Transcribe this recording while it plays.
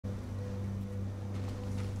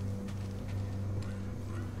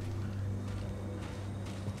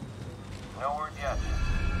No word yet.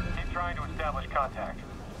 Keep trying to establish contact.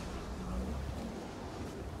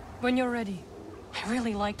 When you're ready. I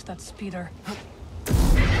really liked that speeder. Oh,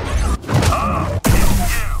 you!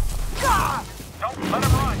 Don't let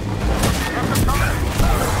him run! You have to turn!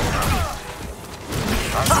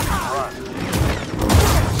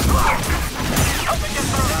 I think he's run. Help me get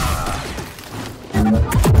through!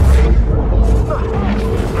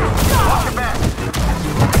 Watch your back!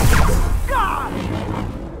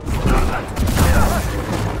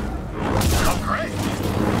 Oh, great!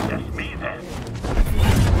 Just me then.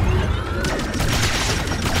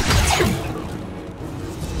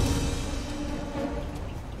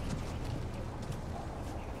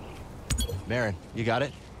 Marin, you got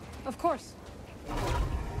it? Of course.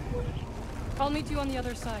 I'll meet you on the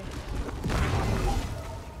other side.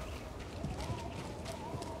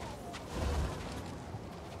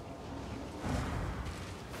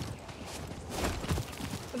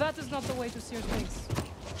 That is not the way to Seer's base.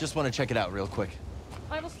 Just want to check it out real quick.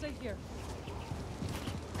 I will stay here.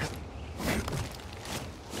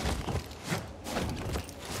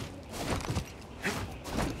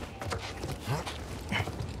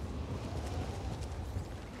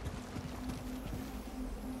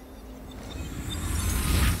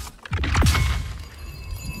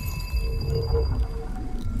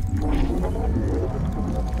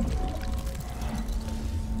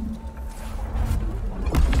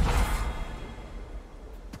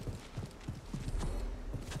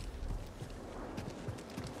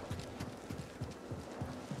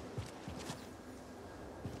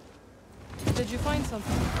 Did you find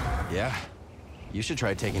something? Yeah. You should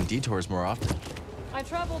try taking detours more often. I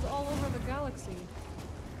traveled all over the galaxy.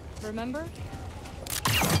 Remember?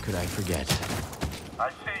 How could I forget?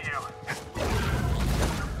 I see you.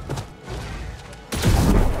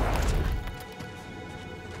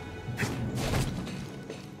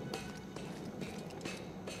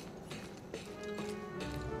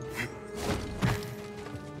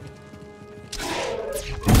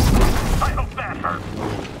 I hope that hurt.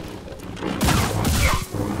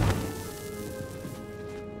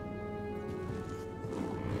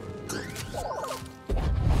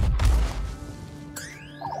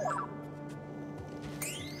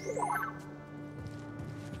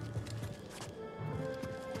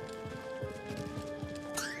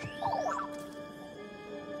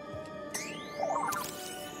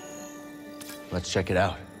 Let's check it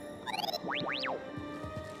out.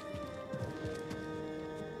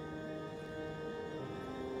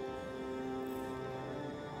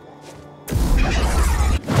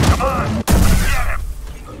 Come on!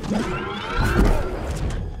 Get him!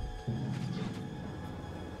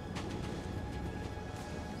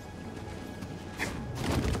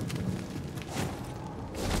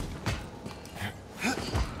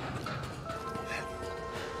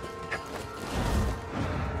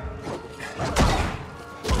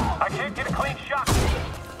 I can't get a clean shot.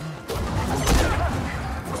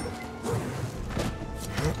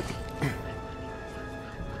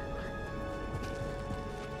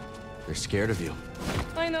 They're scared of you.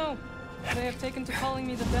 I know. They have taken to calling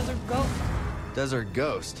me the Desert Ghost. Desert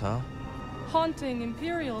Ghost, huh? Haunting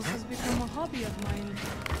Imperials has become a hobby of mine.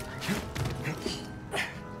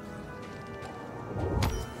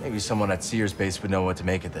 Maybe someone at Seer's base would know what to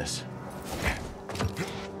make of this.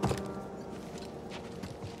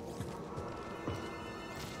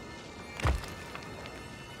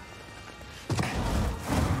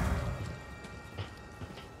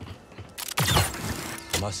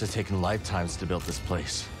 Must have taken lifetimes to build this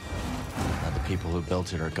place. Now the people who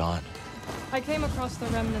built it are gone. I came across the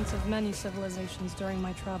remnants of many civilizations during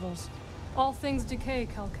my travels. All things decay,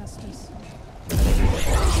 Cal Kestis.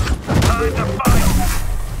 Time to fight!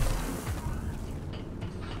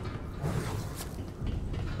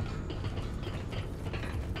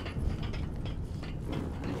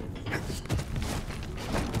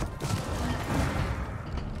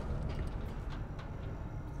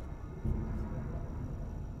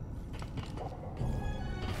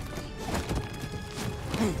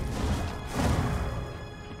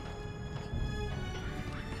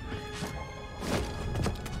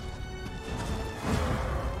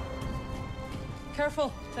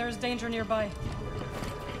 Careful, there is danger nearby.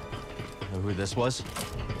 Know who this was?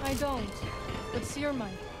 I don't, but Seer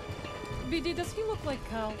might. BD, does he look like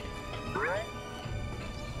Cal?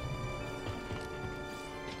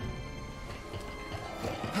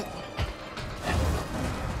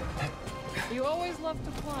 You always love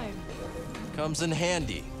to climb. Comes in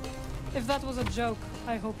handy. If that was a joke,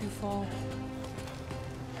 I hope you fall.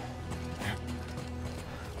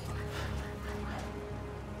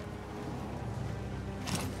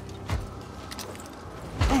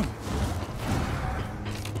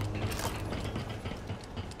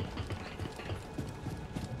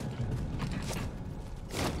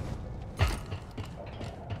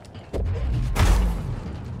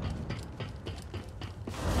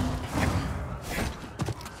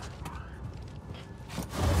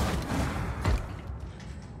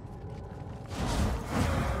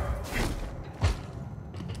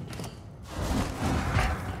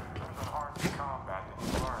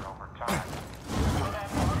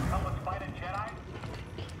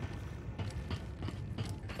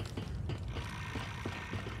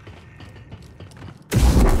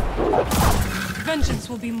 Vengeance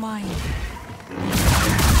will be mine.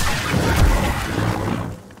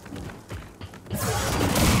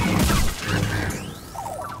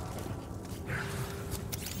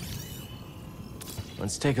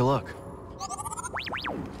 Let's take a look.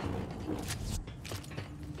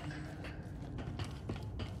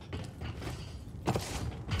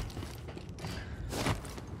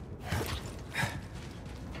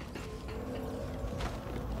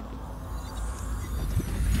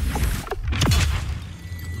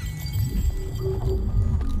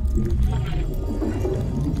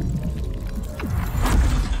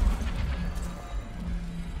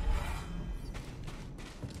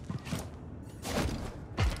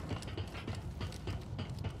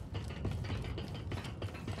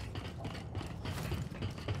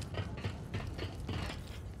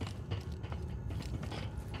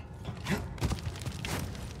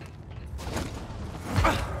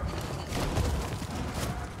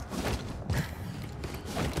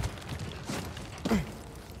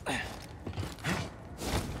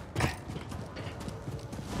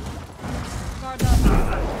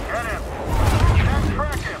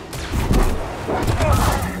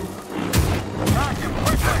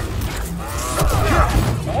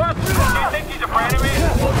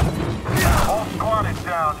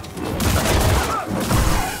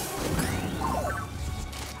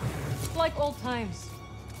 Like old times.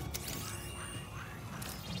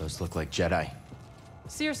 Those look like Jedi.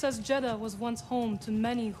 Seer says Jedha was once home to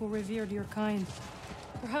many who revered your kind.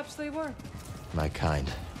 Perhaps they were. My kind.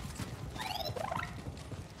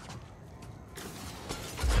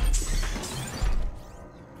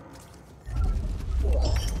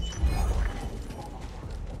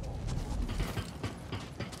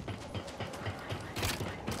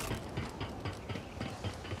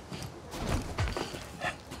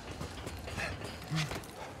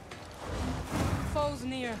 Foes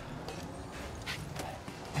near.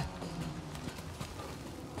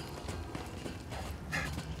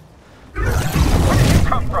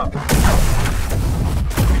 Come from?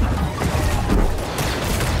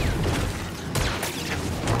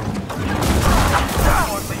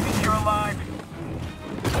 Lord, leave me here alive.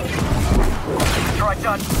 Try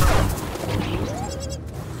dodge.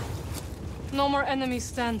 No more enemies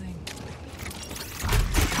standing.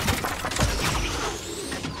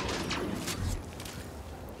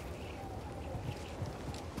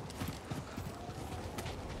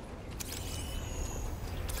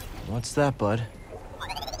 What's that, bud?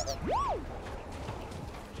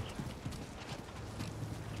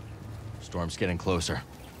 Storm's getting closer.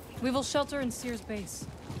 We will shelter in Seer's base.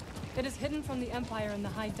 It is hidden from the Empire in the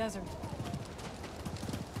high desert.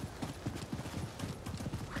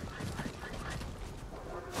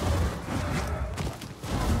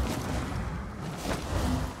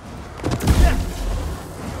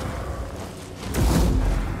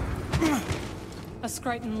 A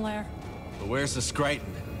Skryton lair. But where's the Skryton?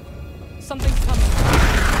 Something's coming.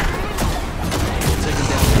 We'll take him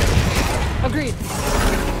down here. Agreed.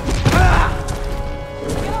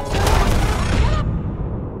 Get up, Jedha! Get up!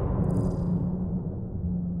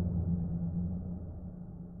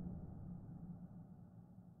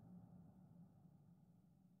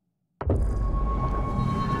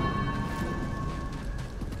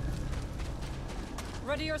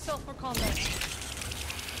 Ready yourself for combat.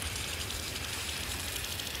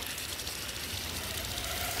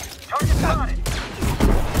 Target spotted.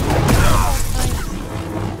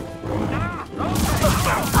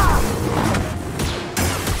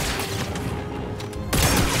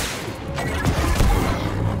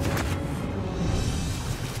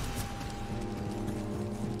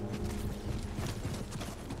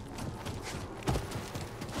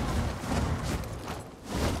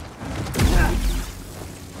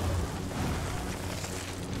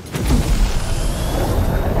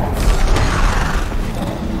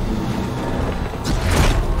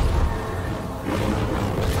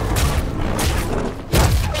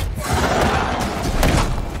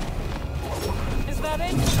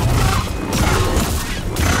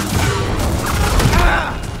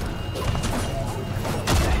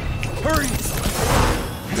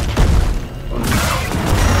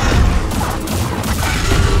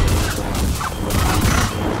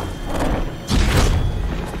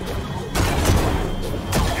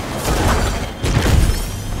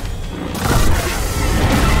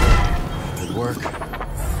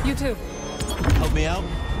 You too. Help me out?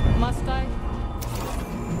 Must I?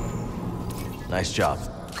 Nice job.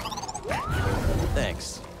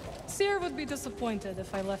 Thanks. Seer would be disappointed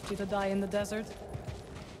if I left you to die in the desert.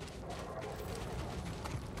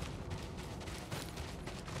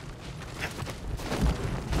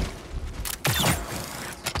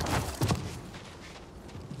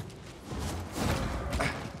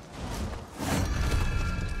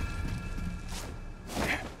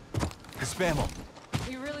 mammal.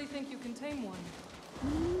 You really think you can tame one?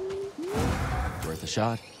 Worth a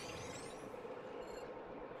shot.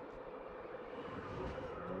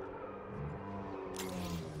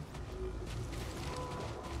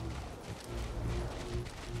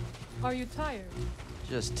 Are you tired?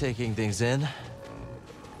 Just taking things in.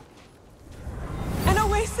 An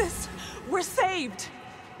oasis! We're saved!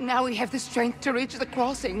 Now we have the strength to reach the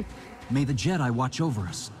crossing. May the Jedi watch over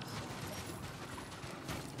us.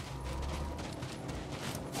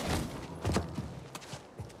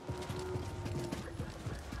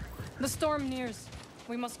 The storm nears.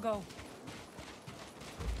 We must go.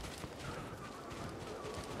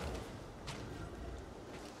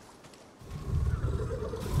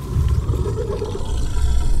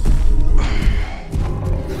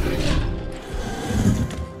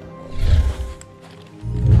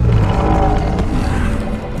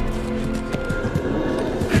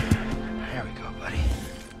 There we go, buddy.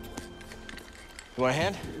 You want a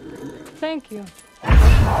hand? Thank you.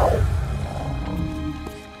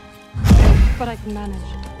 But I can manage.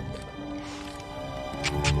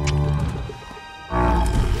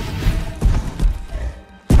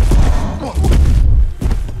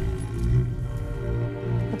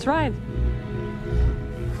 That's right.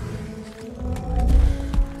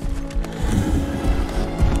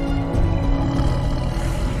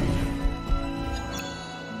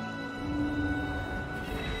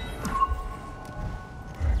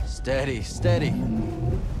 Steady, steady.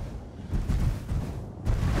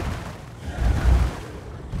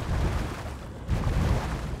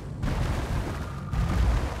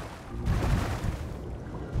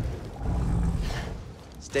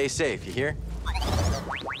 Stay safe, you hear?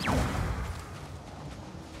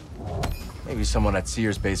 Maybe someone at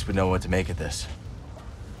Sears base would know what to make of this.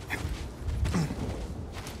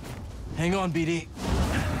 Hang on, BD.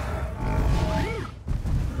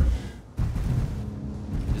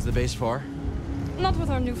 Is the base far? Not with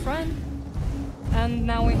our new friend. And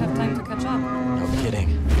now we have time to catch up. No kidding.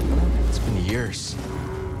 It's been years.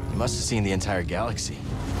 You must have seen the entire galaxy.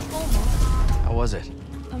 Almost. How was it?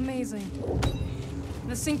 Amazing.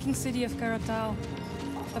 The sinking city of Karatao.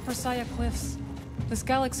 The Persaya Cliffs. This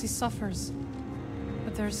galaxy suffers.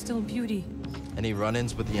 But there's still beauty. Any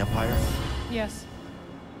run-ins with the Empire? Yes.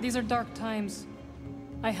 These are dark times.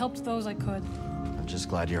 I helped those I could. I'm just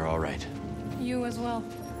glad you're all right. You as well.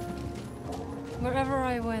 Wherever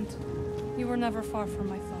I went, you were never far from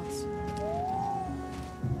my thoughts.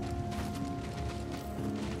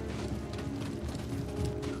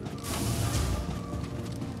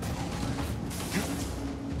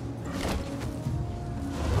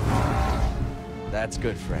 That's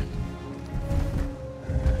good, friend.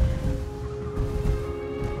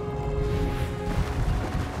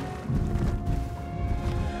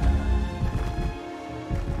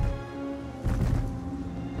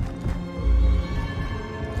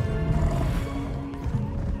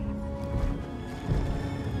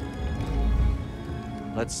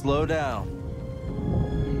 Let's slow down.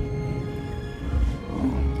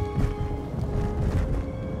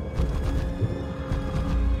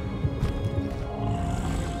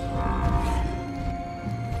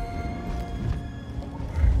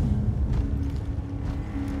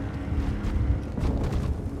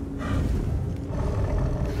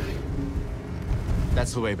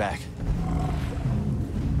 That's the way back.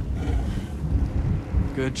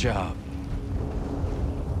 Good job.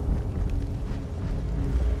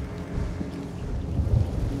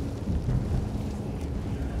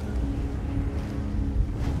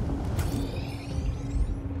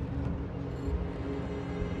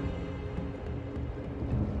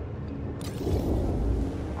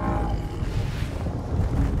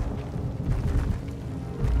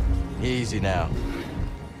 Easy now.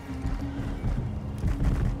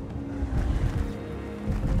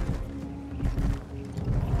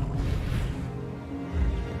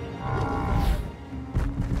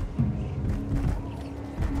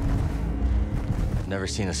 Never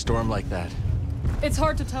seen a storm like that. It's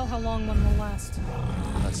hard to tell how long one will last.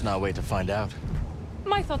 Let's not wait to find out.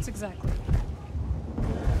 My thoughts exactly.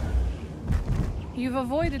 You've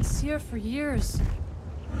avoided Seer for years.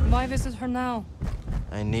 Why visit her now?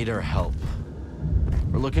 I need her help.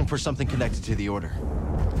 We're looking for something connected to the Order.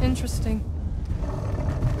 Interesting.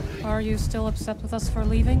 Are you still upset with us for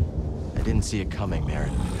leaving? I didn't see it coming,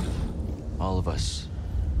 Merritt. All of us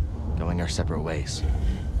going our separate ways.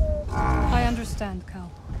 I understand,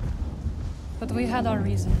 Cal. But we had our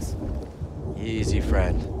reasons. Easy,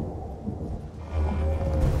 friend.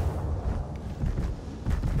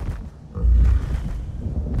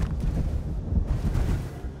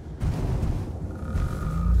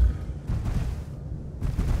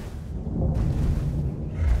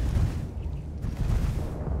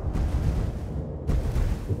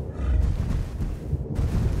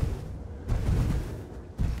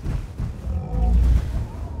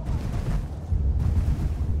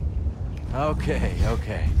 Okay,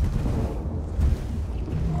 okay.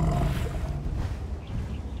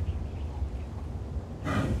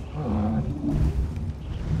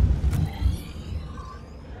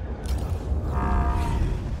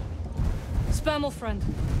 Spammel friend,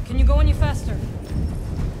 can you go any faster?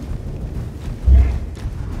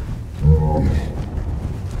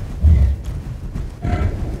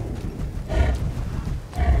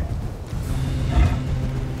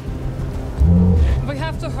 We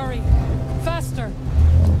have to hurry. Faster!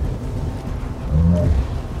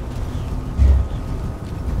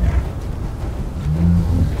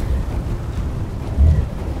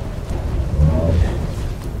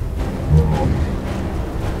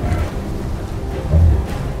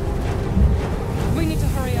 We need to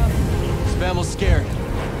hurry up. Spammel's scared.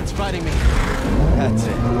 It's fighting me. That's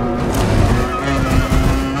it.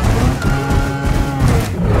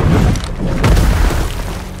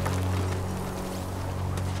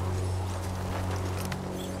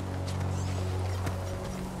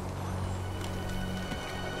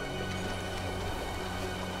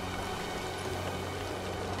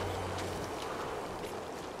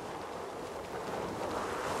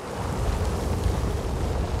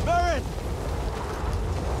 Baron!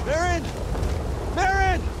 Baron!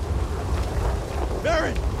 Baron!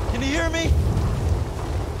 Baron! Can you hear me?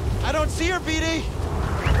 I don't see her, BD!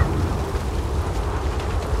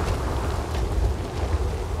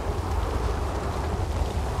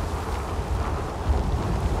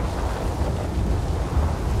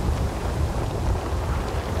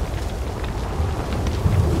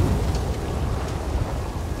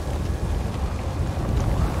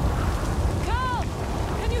 Cal!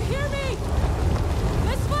 Can you hear me?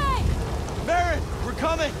 This way! Baron! We're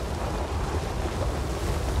coming!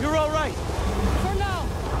 You're all right! For now.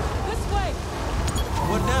 This way.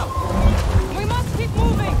 What now? We must keep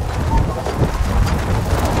moving.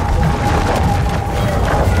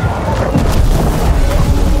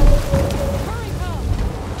 Hurry, Cal.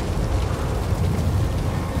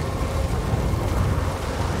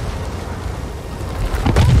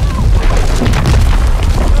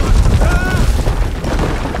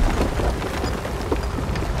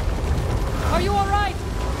 Are you all right?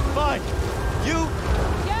 Fine! You?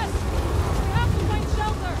 Yes. We have to find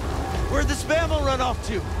shelter. Where'd the Spammel run off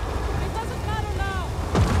to? It doesn't matter now.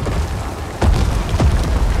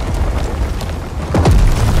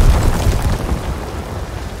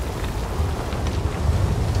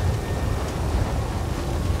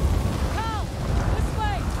 Cal, this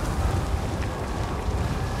way.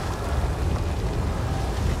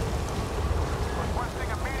 Requesting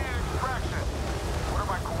immediate extraction. What are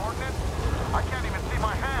my coordinates? I can't even see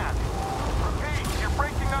my hand. Repeat, you're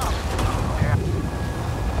breaking up. Yeah.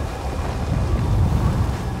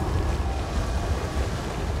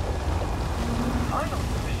 Finally,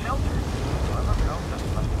 the shelter. Whoever built this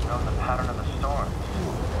must have known the pattern of the storms.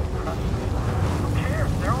 Who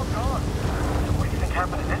cares? They're all gone. So what do you think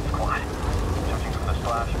happened to this squad? Judging from the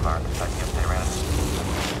splash marks, I guess they ran it.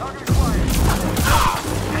 Target acquired.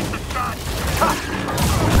 Take the shot.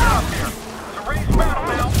 Out here. It's a raised battle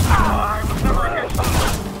now. I was never against them.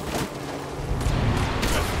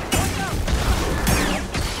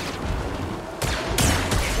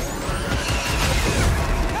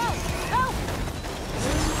 Help!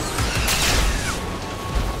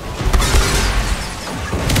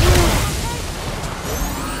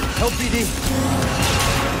 Help BD!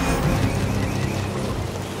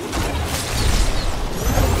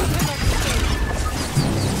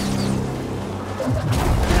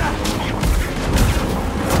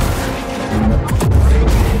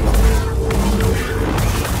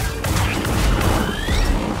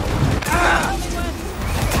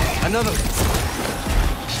 Another!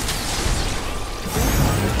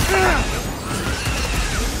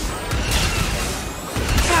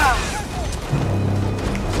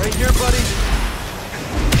 Right here, buddy!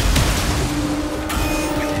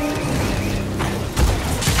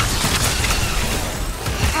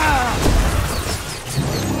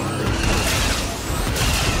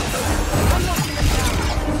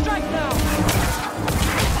 Strike now!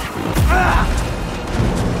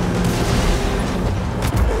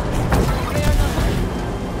 They are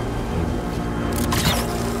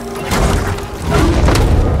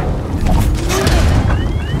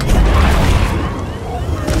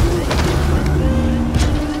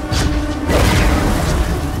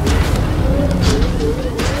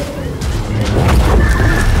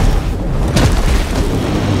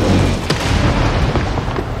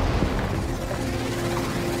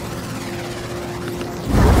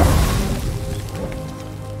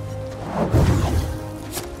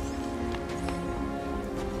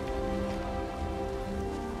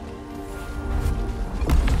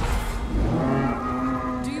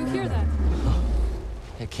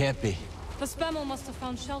can't be. The Spammel must have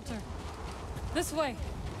found shelter. This way.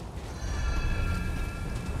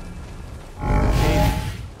 Hey,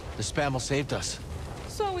 the Spammel saved us.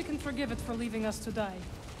 So we can forgive it for leaving us to die.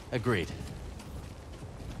 Agreed.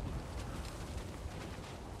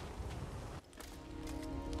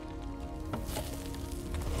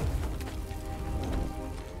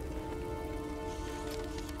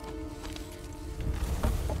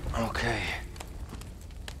 Okay.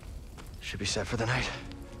 Should be set for the night.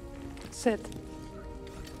 Sit.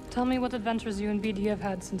 Tell me what adventures you and BD have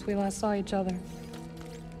had since we last saw each other.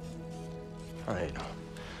 Alright.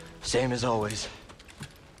 Same as always.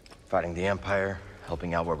 Fighting the Empire,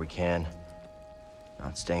 helping out where we can.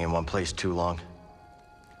 Not staying in one place too long.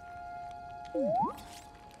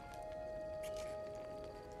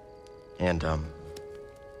 And,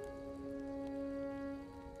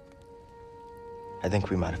 I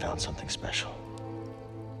think we might have found something special.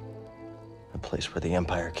 A place where the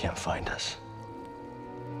Empire can't find us.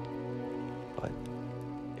 But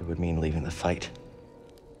it would mean leaving the fight.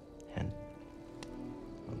 And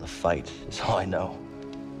well, the fight is all I know.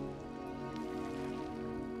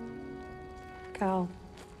 Cal.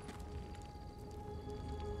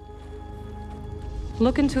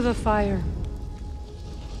 Look into the fire.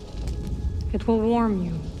 It will warm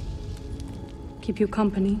you. Keep you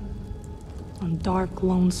company. On dark,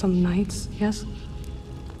 lonesome nights, yes?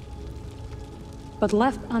 But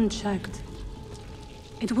left unchecked,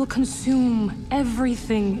 it will consume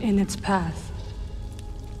everything in its path.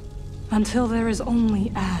 Until there is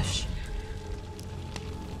only ash.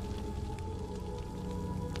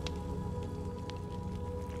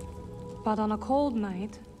 But on a cold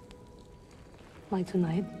night, like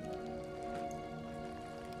tonight,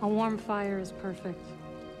 a warm fire is perfect.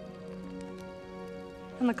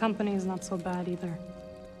 And the company is not so bad either.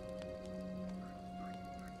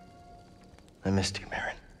 I missed you,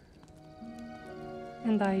 Marin.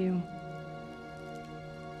 And I you.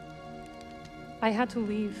 I had to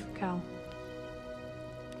leave, Cal.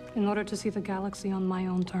 In order to see the galaxy on my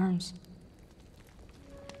own terms.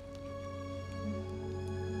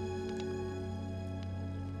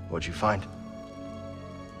 What'd you find?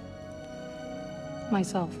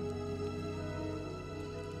 Myself.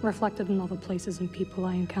 Reflected in all the places and people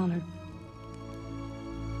I encountered.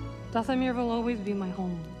 Dathomir will always be my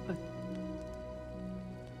home, but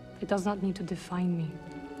it does not need to define me.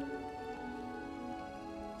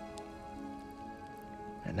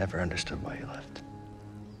 I never understood why you left.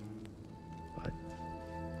 But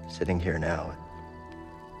sitting here now,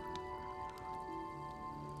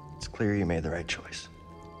 it's clear you made the right choice.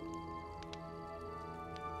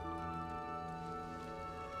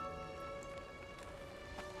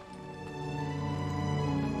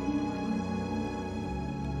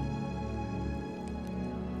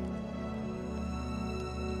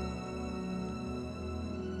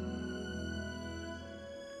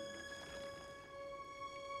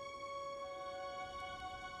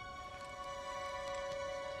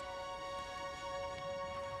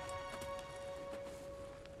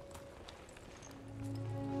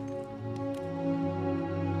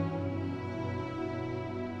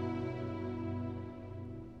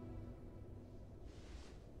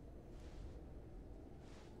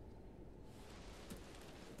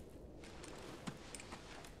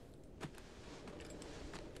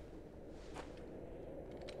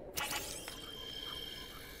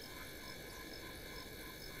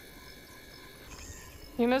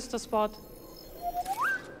 You missed a spot.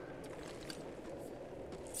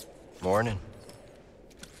 Morning.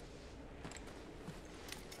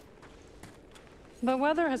 The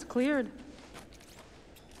weather has cleared.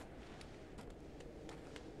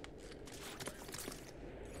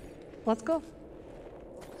 Let's go.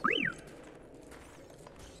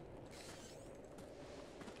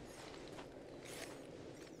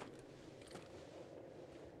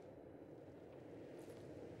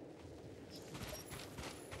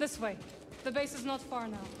 This way. The base is not far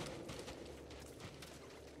now.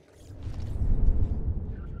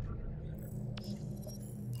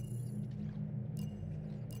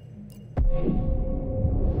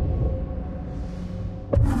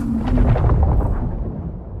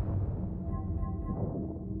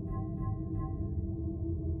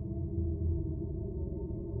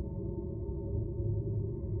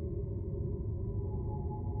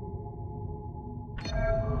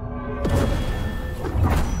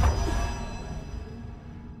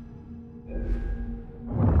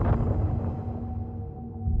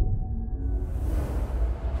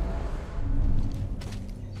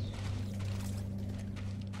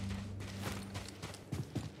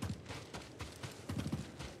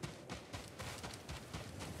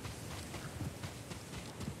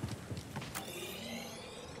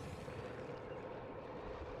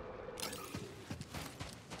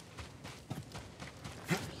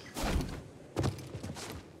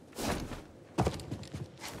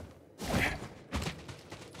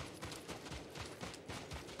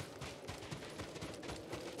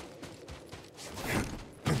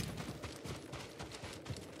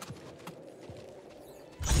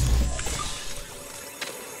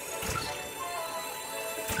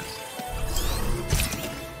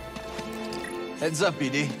 Heads up,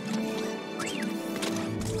 BD.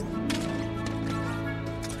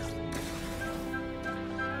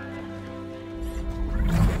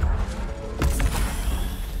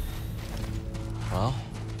 Well,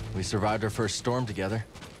 we survived our first storm together.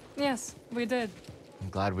 Yes, we did. I'm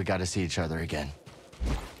glad we got to see each other again.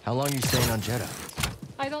 How long are you staying on Jedha?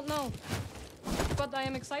 I don't know. But I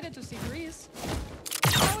am excited to see Greece.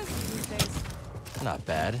 How is it these days? Not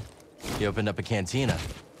bad. He opened up a cantina.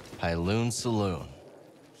 Pyloon Saloon.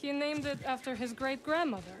 He named it after his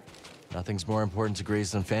great-grandmother. Nothing's more important to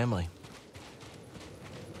Greece than family.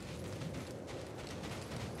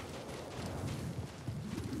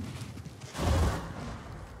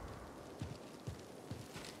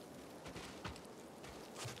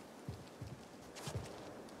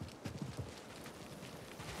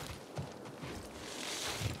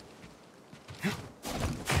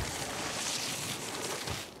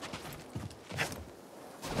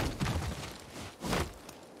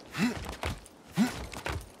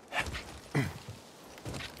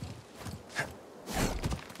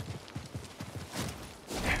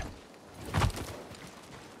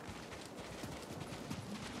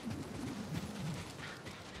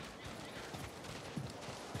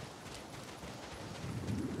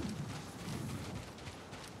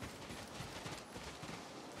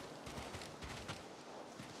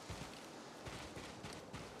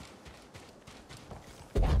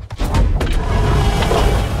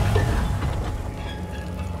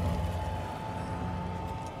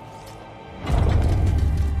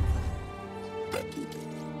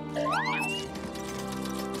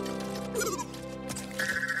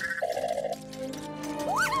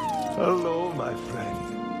 Hello, my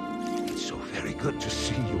friend. It's so very good to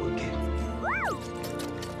see you again.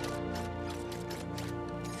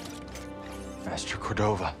 Master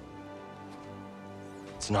Cordova.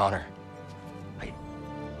 It's an honor. I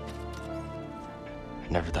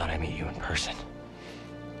never thought I'd meet you in person.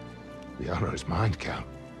 The honor is mine, Count.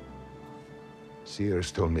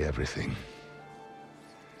 Seers told me everything.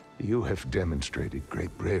 You have demonstrated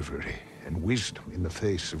great bravery and wisdom in the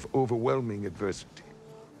face of overwhelming adversity.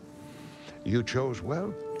 You chose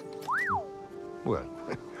well? Well,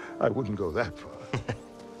 I wouldn't go that far.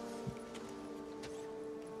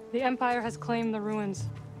 The Empire has claimed the ruins.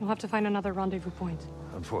 We'll have to find another rendezvous point.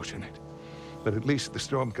 Unfortunate. But at least the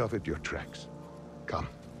storm covered your tracks. Come.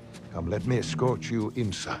 Come, let me escort you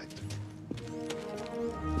inside.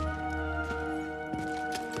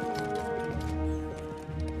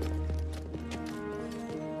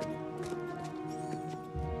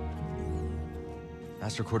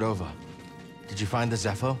 Master Cordova, did you find the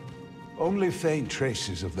Zepho? Only faint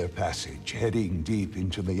traces of their passage, heading deep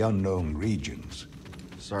into the unknown regions.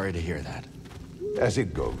 Sorry to hear that. As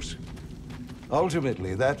it goes.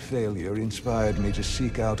 Ultimately, that failure inspired me to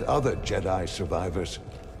seek out other Jedi survivors.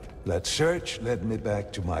 That search led me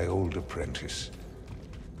back to my old apprentice.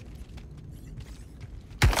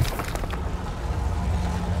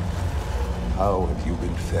 How have you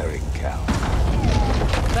been faring, Cal?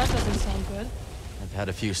 That doesn't sound good. I've had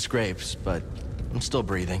a few scrapes, but I'm still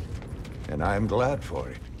breathing. And I'm glad for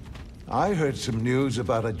it. I heard some news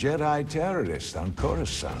about a Jedi terrorist on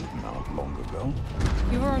Coruscant not long ago.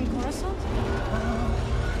 You were on Coruscant?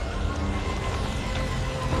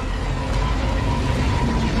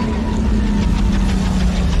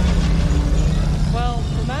 Well,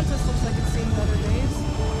 the Mantis looks like it's seen better days.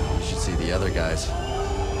 You should see the other guys.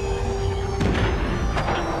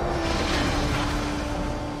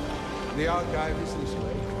 The archive is this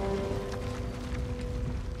way.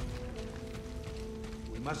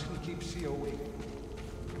 We mustn't keep CO waiting.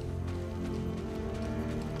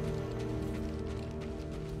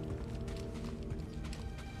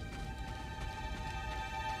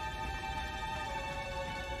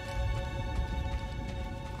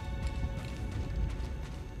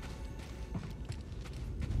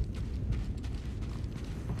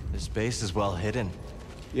 This base is well hidden.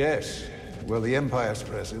 Yes. Well, the Empire's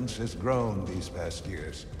presence has grown these past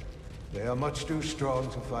years. They are much too strong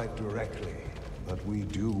to fight directly, but we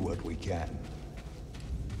do what we can.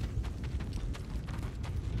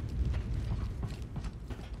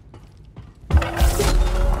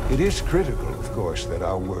 It is critical, of course, that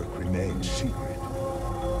our work remains secret.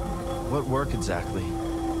 What work exactly?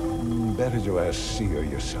 Better to ask Seer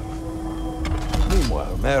yourself.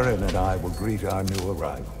 Meanwhile, Marin and I will greet our new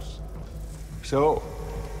arrivals. So,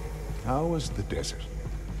 how was the desert?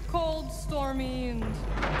 Cold, stormy, and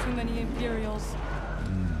too many Imperials.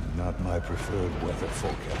 Not my preferred weather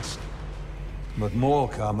forecast. But more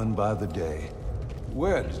common by the day.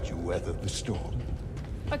 Where did you weather the storm?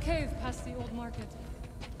 A cave past the old market.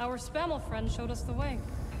 Our Spammel friend showed us the way.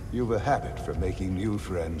 You've a habit for making new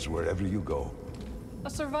friends wherever you go. A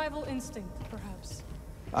survival instinct, perhaps.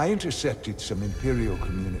 I intercepted some Imperial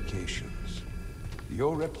communications.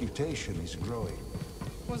 Your reputation is growing.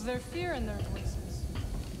 Was there fear in their voices?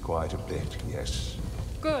 Quite a bit, yes.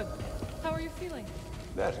 Good. How are you feeling?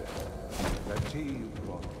 Better. That tea you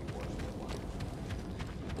brought me wasn't one.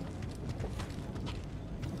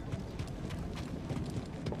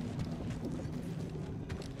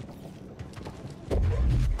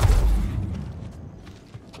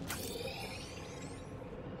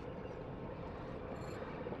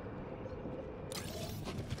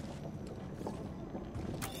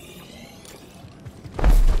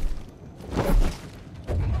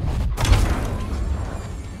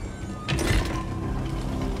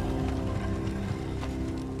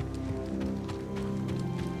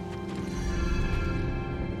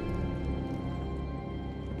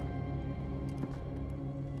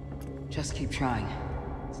 Just keep trying.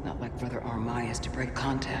 It's not like Brother Armai has to break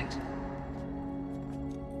contact.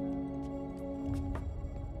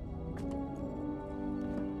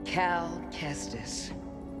 Cal Kestis.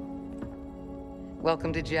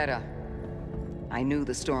 Welcome to Jedha. I knew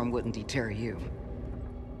the storm wouldn't deter you.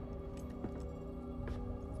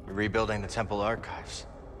 You're rebuilding the temple archives.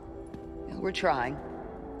 We're trying.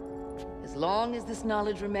 As long as this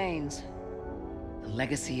knowledge remains, the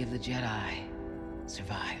legacy of the Jedi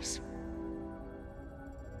survives.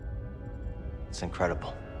 It's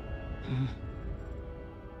incredible.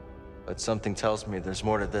 But something tells me there's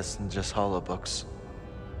more to this than just holobooks.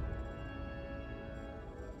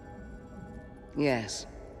 Yes.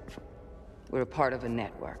 We're a part of a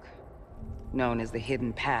network, known as the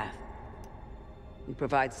Hidden Path. We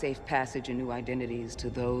provide safe passage and new identities to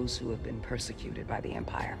those who have been persecuted by the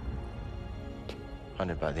Empire.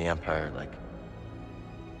 Hunted by the Empire, like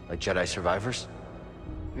Jedi survivors?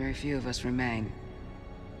 Very few of us remain.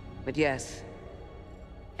 But yes,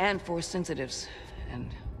 and Force sensitives, and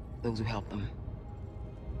those who help them.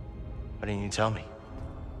 Why didn't you tell me?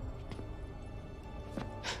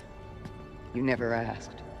 You never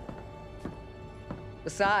asked.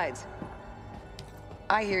 Besides,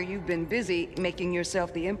 I hear you've been busy making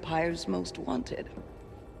yourself the Empire's most wanted.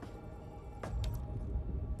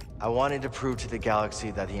 I wanted to prove to the galaxy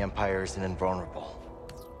that the Empire isn't invulnerable.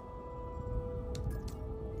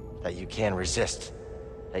 That you can resist.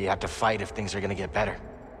 That you have to fight if things are gonna get better.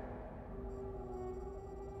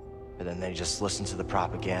 But then they just listen to the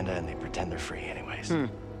propaganda and they pretend they're free anyways. You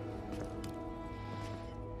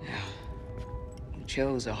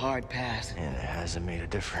chose a hard path. And it hasn't made a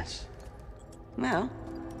difference. Well,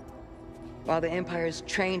 while the Empire's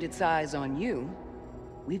trained its eyes on you,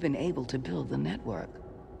 we've been able to build the network,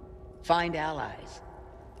 find allies,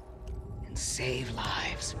 and save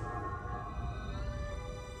lives.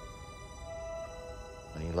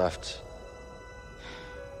 When you left,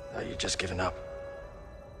 I thought you'd just given up.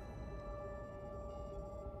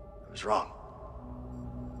 I was wrong.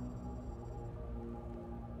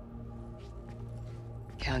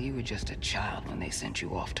 Cal, you were just a child when they sent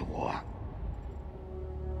you off to war.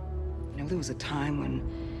 You know, there was a time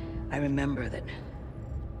when I remember that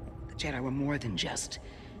the Jedi were more than just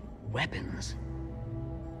weapons.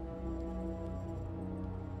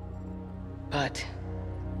 But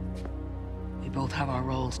we both have our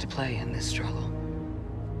roles to play in this struggle.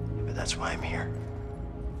 Yeah, but that's why I'm here.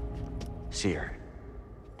 Seer.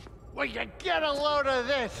 Will you get a load of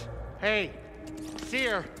this? Hey,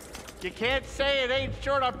 Seer, you can't say it ain't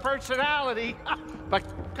short on personality, but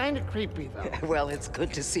kind of creepy, though. Well, it's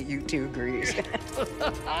good to see you two, Grease.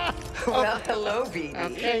 Well, hello,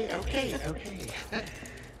 BD. Okay.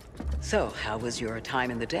 So, how was your time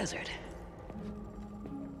in the desert?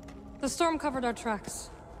 The storm covered our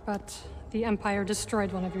tracks, but the Empire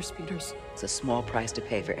destroyed one of your speeders. It's a small price to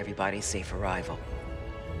pay for everybody's safe arrival.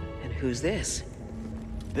 And who's this?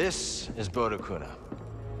 This is Bodo Kuna.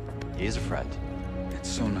 He's a friend. It's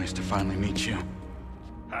so nice to finally meet you.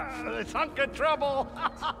 This hunk of trouble.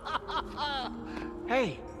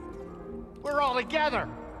 Hey, we're all together.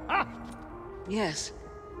 Huh? Yes.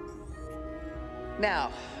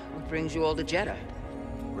 Now, what brings you all to Jedha?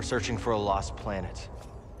 We're searching for a lost planet.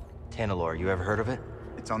 Tanalorr, you ever heard of it?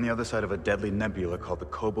 It's on the other side of a deadly nebula called the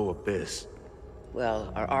Kobo Abyss.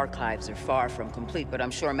 Well, our archives are far from complete, but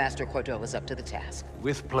I'm sure Master Cordova's up to the task.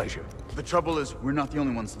 With pleasure. The trouble is, we're not the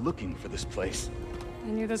only ones looking for this place. I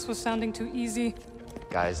knew this was sounding too easy.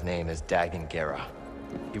 Guy's name is Dagan Gera.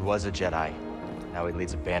 He was a Jedi. Now he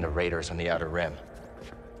leads a band of raiders on the Outer Rim.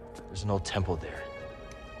 There's an old temple there.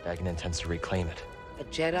 Dagan intends to reclaim it. A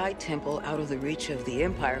Jedi temple out of the reach of the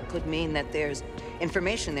Empire could mean that there's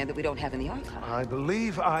information there that we don't have in the archive. I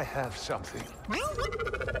believe I have something.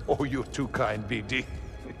 Oh, you're too kind, BD.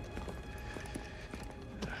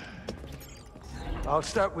 I'll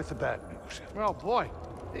start with the bad news. Oh boy,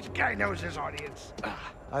 this guy knows his audience.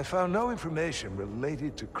 I found no information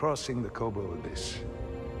related to crossing the Kobo Abyss.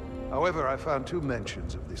 However, I found 2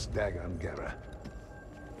 mentions of this Dagon Gera.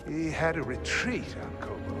 He had a retreat on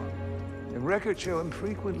Kobo, and records show him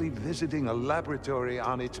frequently visiting a laboratory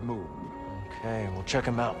on its moon. Okay, we'll check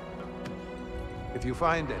him out. If you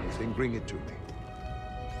find anything, bring it to me.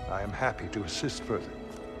 I am happy to assist further.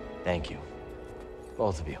 Thank you.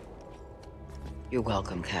 Both of you. You're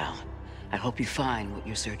welcome, Cal. I hope you find what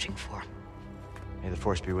you're searching for. May the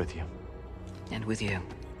Force be with you. And with you.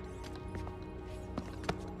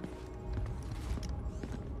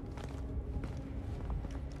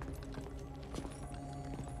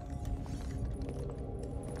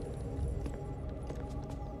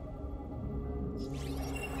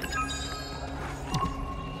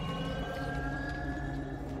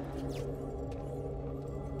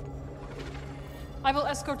 I will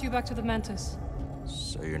escort you back to the Mantis.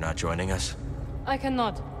 So you're not joining us? I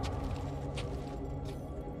cannot.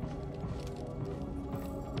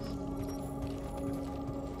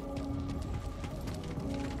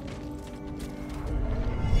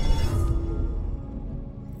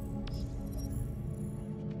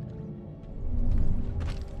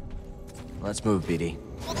 Let's move, BD.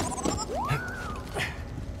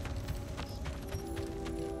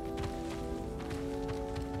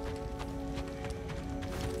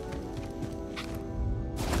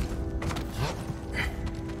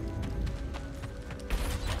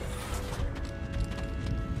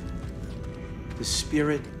 The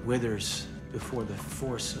spirit withers before the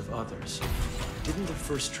force of others. Didn't the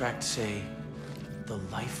first tract say, the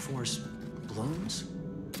life force blooms?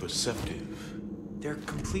 Perceptive. They're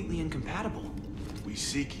completely incompatible. We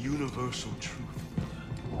seek universal truth.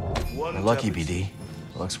 You're lucky, BD.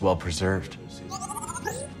 Looks well preserved. Is universal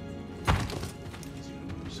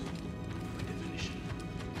by definition.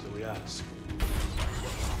 So we ask.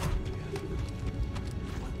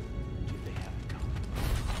 What do they have in common?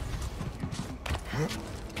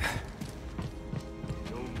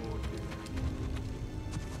 No more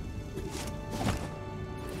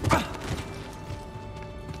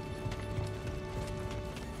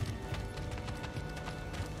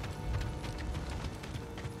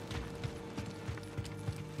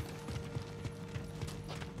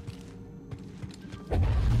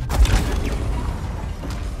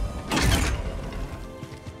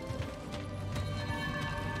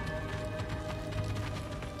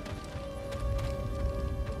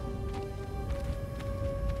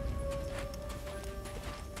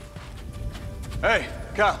Hey,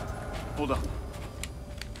 Cal, hold on.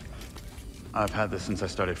 I've had this since I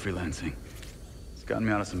started freelancing. It's gotten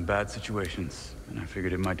me out of some bad situations, and I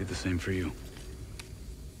figured it might do the same for you.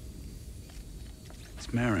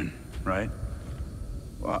 It's Marin, right?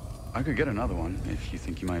 Well, I could get another one if you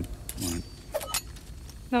think you might want it.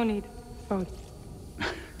 No need. Both.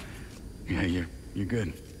 Yeah, you're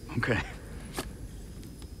good. Okay.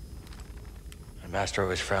 My master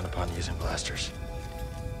always frowned upon using blasters.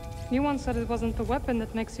 You once said it wasn't the weapon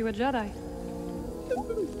that makes you a Jedi.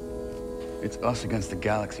 It's us against the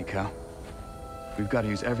galaxy, Cal. We've got to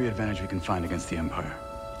use every advantage we can find against the Empire.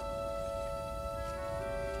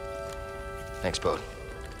 Thanks, Bode.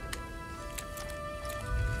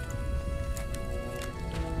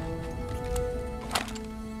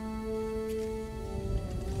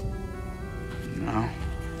 Now,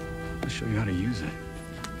 I'll show you how to use it.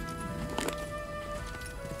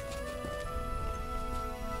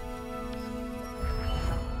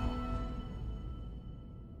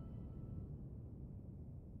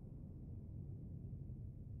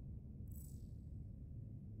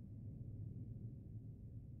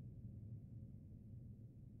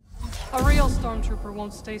 A real stormtrooper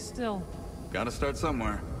won't stay still. Gotta start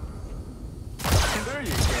somewhere. There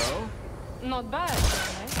you go. Not bad,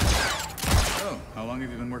 Jedi. Oh, how long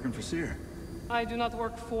have you been working for Seer? I do not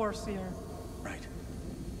work for Seer. Right.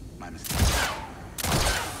 My mistake.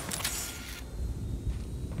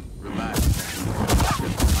 Relax.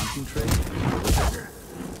 Concentrate and pull the trigger.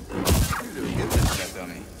 You're doing good with that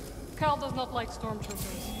dummy. Cal does not like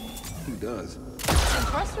stormtroopers. Who does?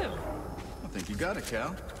 Impressive. I think you got it,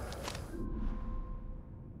 Cal.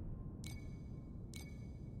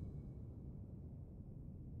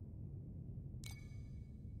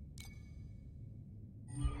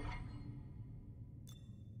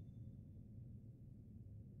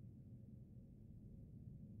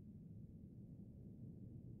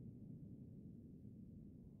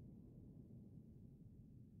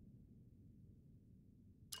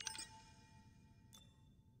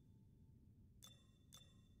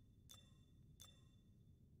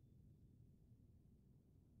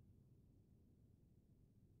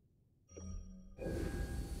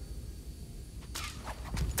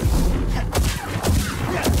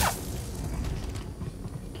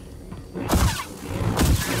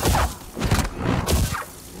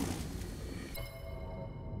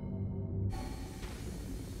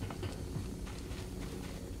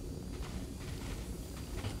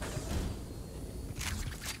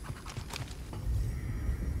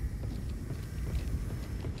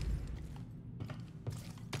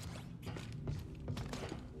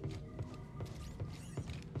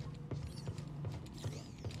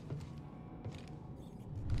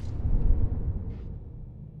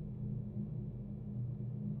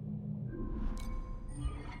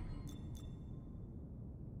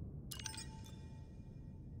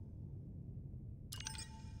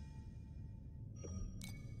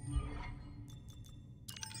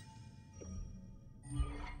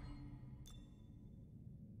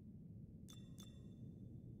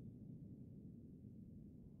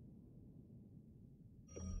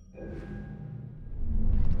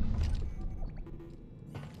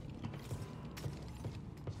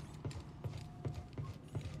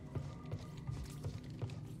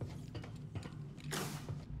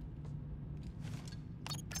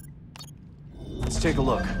 Let's take a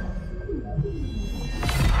look.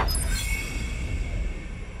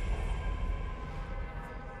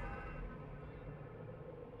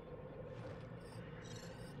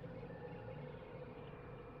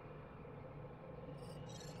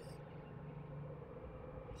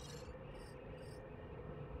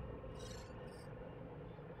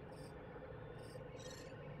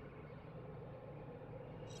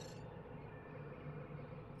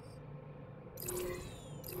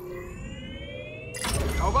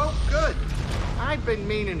 Kobo, good. I've been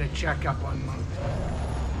meaning to check up on Monk.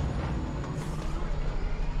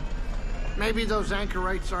 Maybe those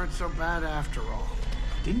anchorites aren't so bad after all.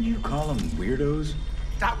 Didn't you call them weirdos?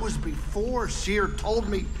 That was before Seer told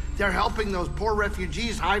me they're helping those poor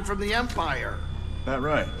refugees hide from the Empire. That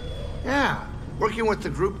right? Yeah, working with the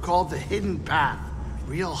group called the Hidden Path.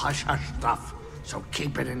 Real hush-hush stuff, so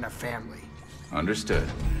keep it in the family. Understood.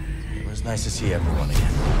 It was nice to see everyone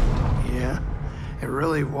again. Yeah, it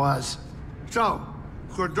really was. So,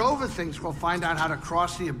 Cordova thinks we'll find out how to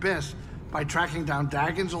cross the Abyss by tracking down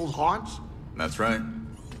Dagon's old haunts? That's right.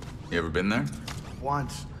 You ever been there?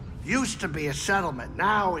 Once. Used to be a settlement.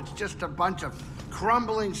 Now it's just a bunch of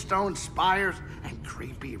crumbling stone spires and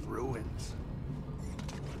creepy ruins.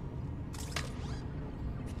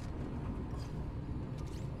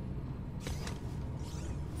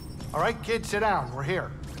 All right, kids, sit down. We're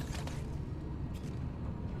here.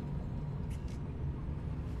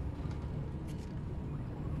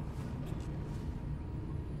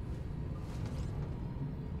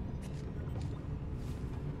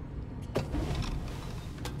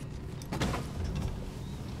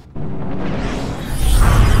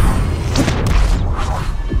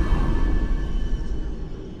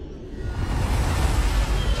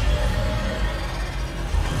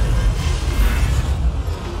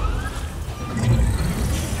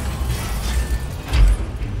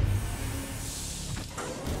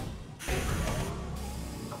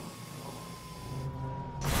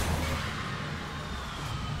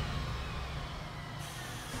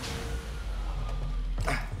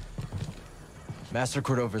 Master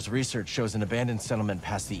Cordova's research shows an abandoned settlement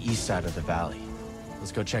past the east side of the valley.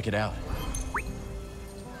 Let's go check it out.